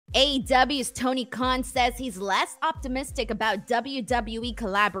AEW's Tony Khan says he's less optimistic about WWE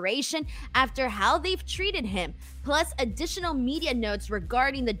collaboration after how they've treated him, plus additional media notes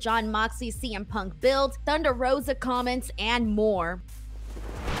regarding the Jon Moxley CM Punk build, Thunder Rosa comments, and more.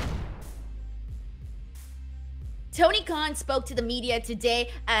 Tony Khan spoke to the media today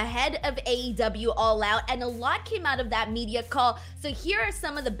ahead of AEW All Out, and a lot came out of that media call, so here are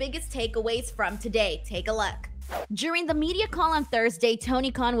some of the biggest takeaways from today. Take a look. During the media call on Thursday,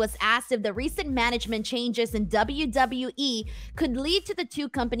 Tony Khan was asked if the recent management changes in WWE could lead to the two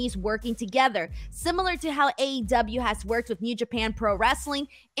companies working together, similar to how AEW has worked with New Japan Pro Wrestling,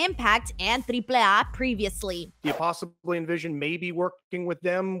 Impact, and AAA previously. Do you possibly envision maybe working with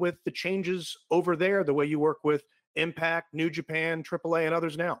them with the changes over there, the way you work with Impact, New Japan, AAA, and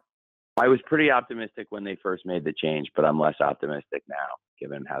others now? I was pretty optimistic when they first made the change, but I'm less optimistic now,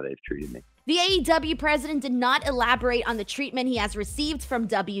 given how they've treated me. The AEW president did not elaborate on the treatment he has received from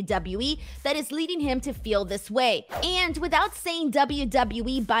WWE that is leading him to feel this way, and without saying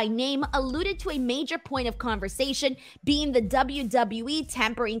WWE by name, alluded to a major point of conversation being the WWE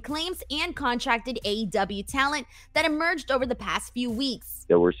tampering claims and contracted AEW talent that emerged over the past few weeks.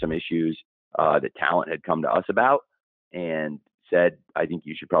 There were some issues that talent had come to us about and said, I think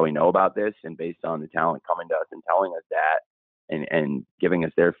you should probably know about this, and based on the talent coming to us and telling us that, and giving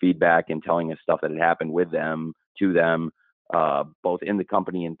us their feedback and telling us stuff that had happened with them, to them, both in the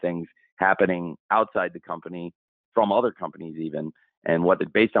company and things happening outside the company, from other companies even. And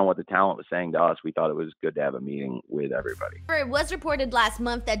based on what the talent was saying to us, we thought it was good to have a meeting with everybody. It was reported last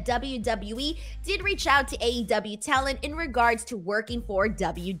month that WWE did reach out to AEW talent in regards to working for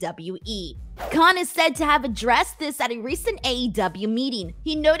WWE. Khan is said to have addressed this at a recent AEW meeting.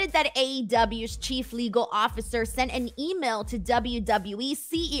 He noted that AEW's chief legal officer sent an email to WWE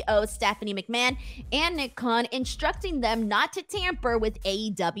CEO Stephanie McMahon and Nick Khan instructing them not to tamper with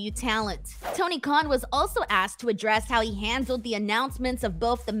AEW talent. Tony Khan was also asked to address how he handled the announcements of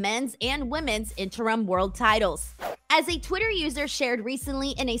both the men's and women's interim world titles. As a Twitter user shared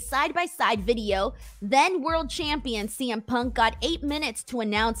recently in a side-by-side video, then world champion CM Punk got 8 minutes to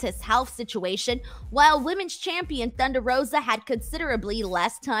announce his health situation, while women's champion Thunder Rosa had considerably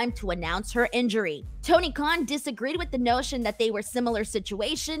less time to announce her injury. Tony Khan disagreed with the notion that they were similar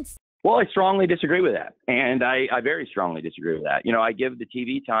situations. Well, I strongly disagree with that, and I very strongly disagree with that. You know, I give the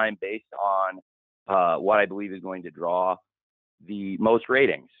TV time based on what I believe is going to draw the most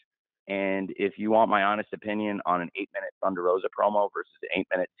ratings. And if you want my honest opinion on an 8-minute Thunder Rosa promo versus an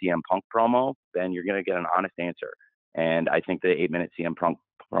 8-minute CM Punk promo, then you're going to get an honest answer. And I think the 8-minute CM Punk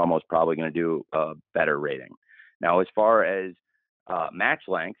promo is probably going to do a better rating. Now, as far as match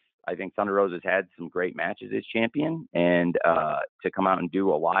length, I think Thunder Rosa's had some great matches as champion. And to come out and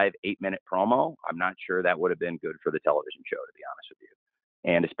do a live 8-minute promo, I'm not sure that would have been good for the television show, to be honest with you.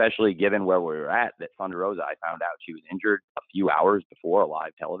 And especially given where we were at, that Thunder Rosa, I found out she was injured a few hours before a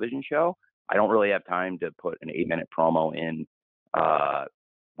live television show. I don't really have time to put an 8-minute promo in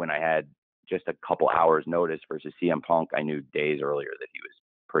when I had just a couple hours notice versus CM Punk. I knew days earlier that he was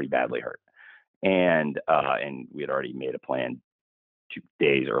pretty badly hurt. And we had already made a plan 2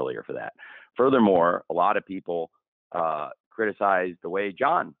 days earlier for that. Furthermore, a lot of people criticized the way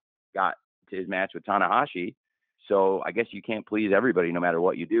John got to his match with Tanahashi. So I guess you can't please everybody no matter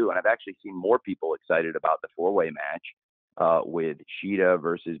what you do. And I've actually seen more people excited about the 4-way match with Shida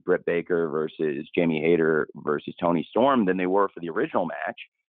versus Britt Baker versus Jamie Hayter versus Toni Storm than they were for the original match.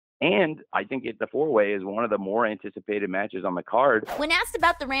 And I think the 4-way is one of the more anticipated matches on the card. When asked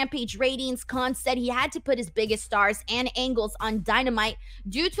about the Rampage ratings, Khan said he had to put his biggest stars and angles on Dynamite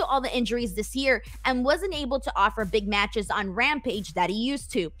due to all the injuries this year and wasn't able to offer big matches on Rampage that he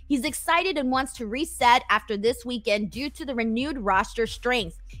used to. He's excited and wants to reset after this weekend due to the renewed roster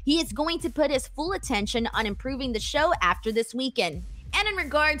strength. He is going to put his full attention on improving the show after this weekend. And in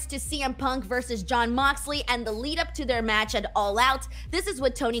regards to CM Punk versus Jon Moxley and the lead up to their match at All Out, this is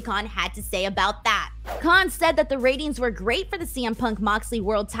what Tony Khan had to say about that. Khan said that the ratings were great for the CM Punk Moxley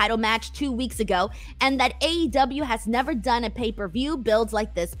World Title match 2 weeks ago, and that AEW has never done a pay-per-view build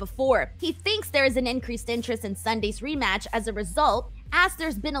like this before. He thinks there is an increased interest in Sunday's rematch as a result, as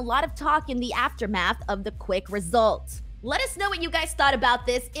there's been a lot of talk in the aftermath of the quick result. Let us know what you guys thought about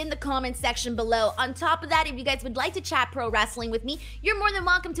this in the comment section below. On top of that, if you guys would like to chat pro wrestling with me, you're more than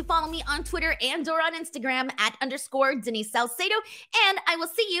welcome to follow me on Twitter and or on Instagram @_Denise Salcedo. And I will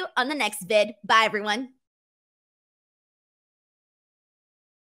see you on the next vid. Bye, everyone.